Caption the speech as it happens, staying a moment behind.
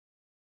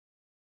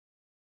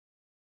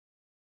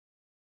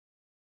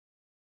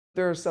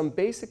There are some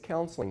basic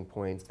counseling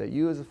points that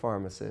you as a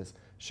pharmacist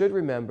should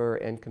remember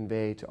and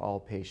convey to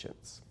all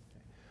patients.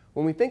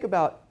 When we think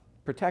about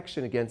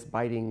protection against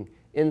biting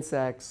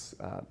insects,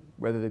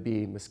 whether they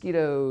be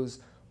mosquitoes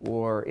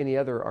or any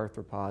other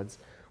arthropods,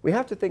 we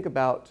have to think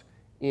about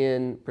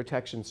in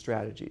protection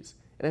strategies.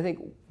 And I think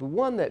the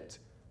one that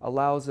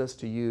allows us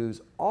to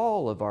use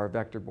all of our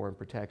vector-borne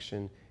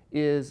protection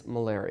is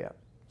malaria.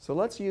 So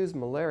let's use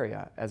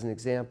malaria as an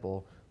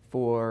example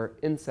for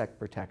insect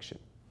protection.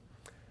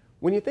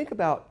 When you think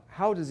about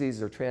how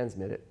diseases are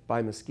transmitted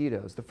by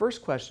mosquitoes, the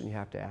first question you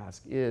have to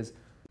ask is,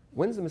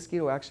 when's the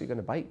mosquito actually going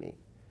to bite me?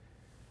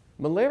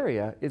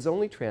 Malaria is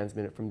only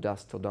transmitted from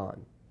dusk till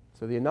dawn.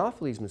 So the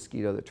Anopheles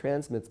mosquito that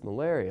transmits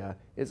malaria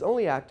is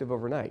only active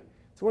overnight.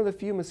 It's one of the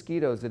few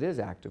mosquitoes that is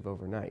active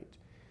overnight.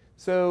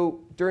 So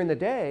during the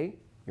day,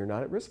 you're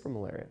not at risk for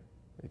malaria.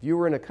 If you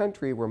were in a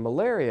country where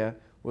malaria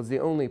was the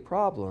only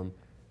problem,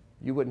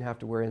 you wouldn't have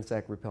to wear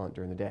insect repellent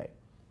during the day.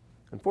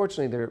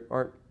 Unfortunately, there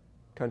aren't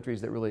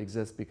countries that really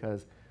exist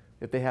because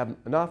if they have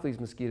Anopheles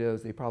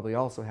mosquitoes, they probably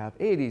also have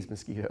Aedes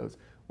mosquitoes,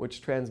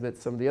 which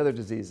transmit some of the other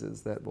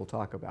diseases that we'll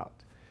talk about.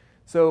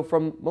 So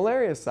from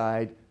malaria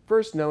side,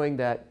 first knowing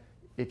that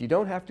if you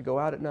don't have to go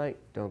out at night,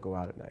 don't go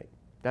out at night.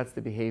 That's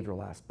the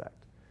behavioral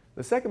aspect.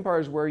 The second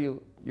part is where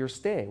you're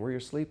staying, where you're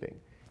sleeping.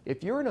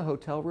 If you're in a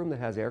hotel room that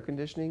has air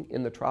conditioning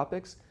in the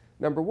tropics,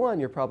 number one,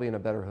 you're probably in a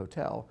better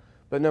hotel.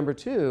 But number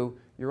two,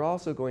 you're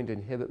also going to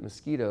inhibit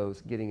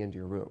mosquitoes getting into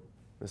your room.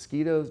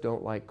 Mosquitoes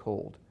don't like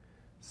cold.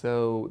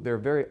 So they're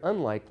very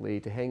unlikely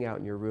to hang out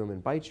in your room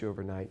and bite you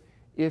overnight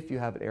if you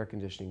have an air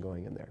conditioning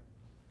going in there.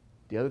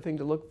 The other thing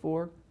to look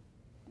for,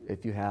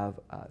 if you have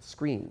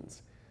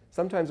screens.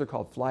 Sometimes they're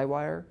called fly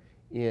wire.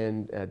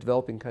 In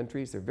developing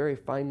countries, they're very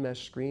fine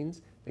mesh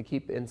screens. They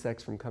keep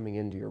insects from coming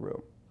into your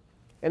room.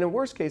 And in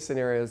worst case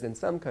scenarios, in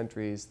some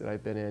countries that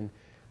I've been in,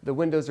 the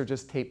windows are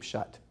just taped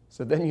shut.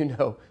 So then you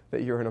know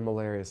that you're in a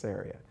malarious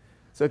area.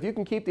 So if you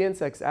can keep the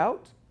insects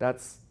out,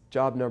 that's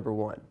job number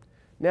one.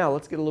 Now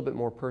let's get a little bit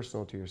more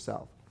personal to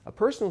yourself. A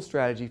personal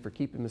strategy for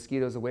keeping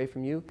mosquitoes away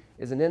from you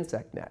is an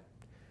insect net.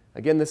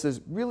 Again, this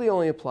really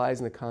only applies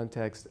in the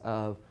context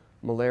of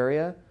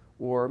malaria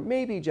or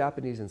maybe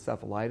Japanese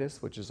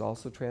encephalitis, which is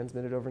also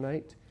transmitted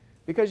overnight,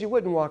 because you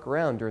wouldn't walk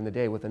around during the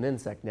day with an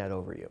insect net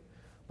over you.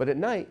 But at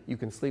night, you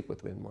can sleep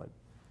within one.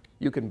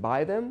 You can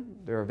buy them.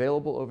 They're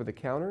available over the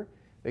counter.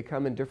 They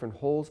come in different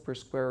holes per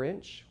square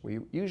inch. We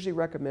usually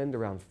recommend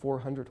around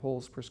 400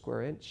 holes per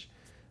square inch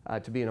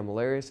to be in a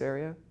malarious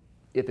area.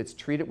 If it's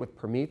treated with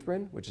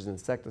permethrin, which is an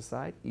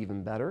insecticide,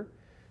 even better.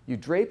 You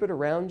drape it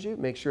around you,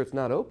 make sure it's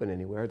not open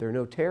anywhere. There are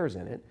no tears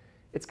in it.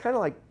 It's kind of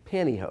like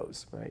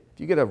pantyhose, right? If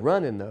you get a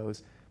run in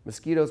those,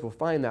 mosquitoes will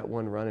find that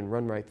one run and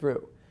run right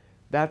through.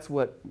 That's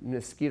what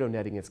mosquito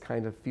netting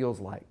kind of feels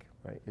like,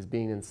 right? Is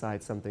being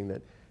inside something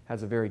that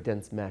has a very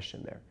dense mesh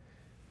in there.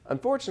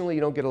 Unfortunately,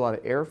 you don't get a lot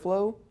of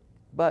airflow,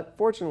 but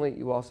fortunately,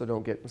 you also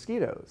don't get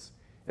mosquitoes.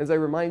 As I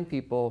remind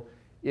people,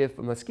 if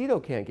a mosquito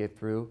can't get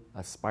through,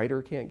 a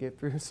spider can't get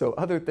through, so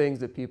other things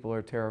that people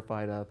are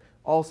terrified of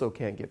also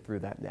can't get through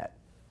that net.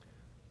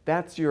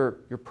 That's your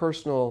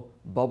personal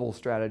bubble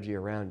strategy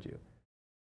around you.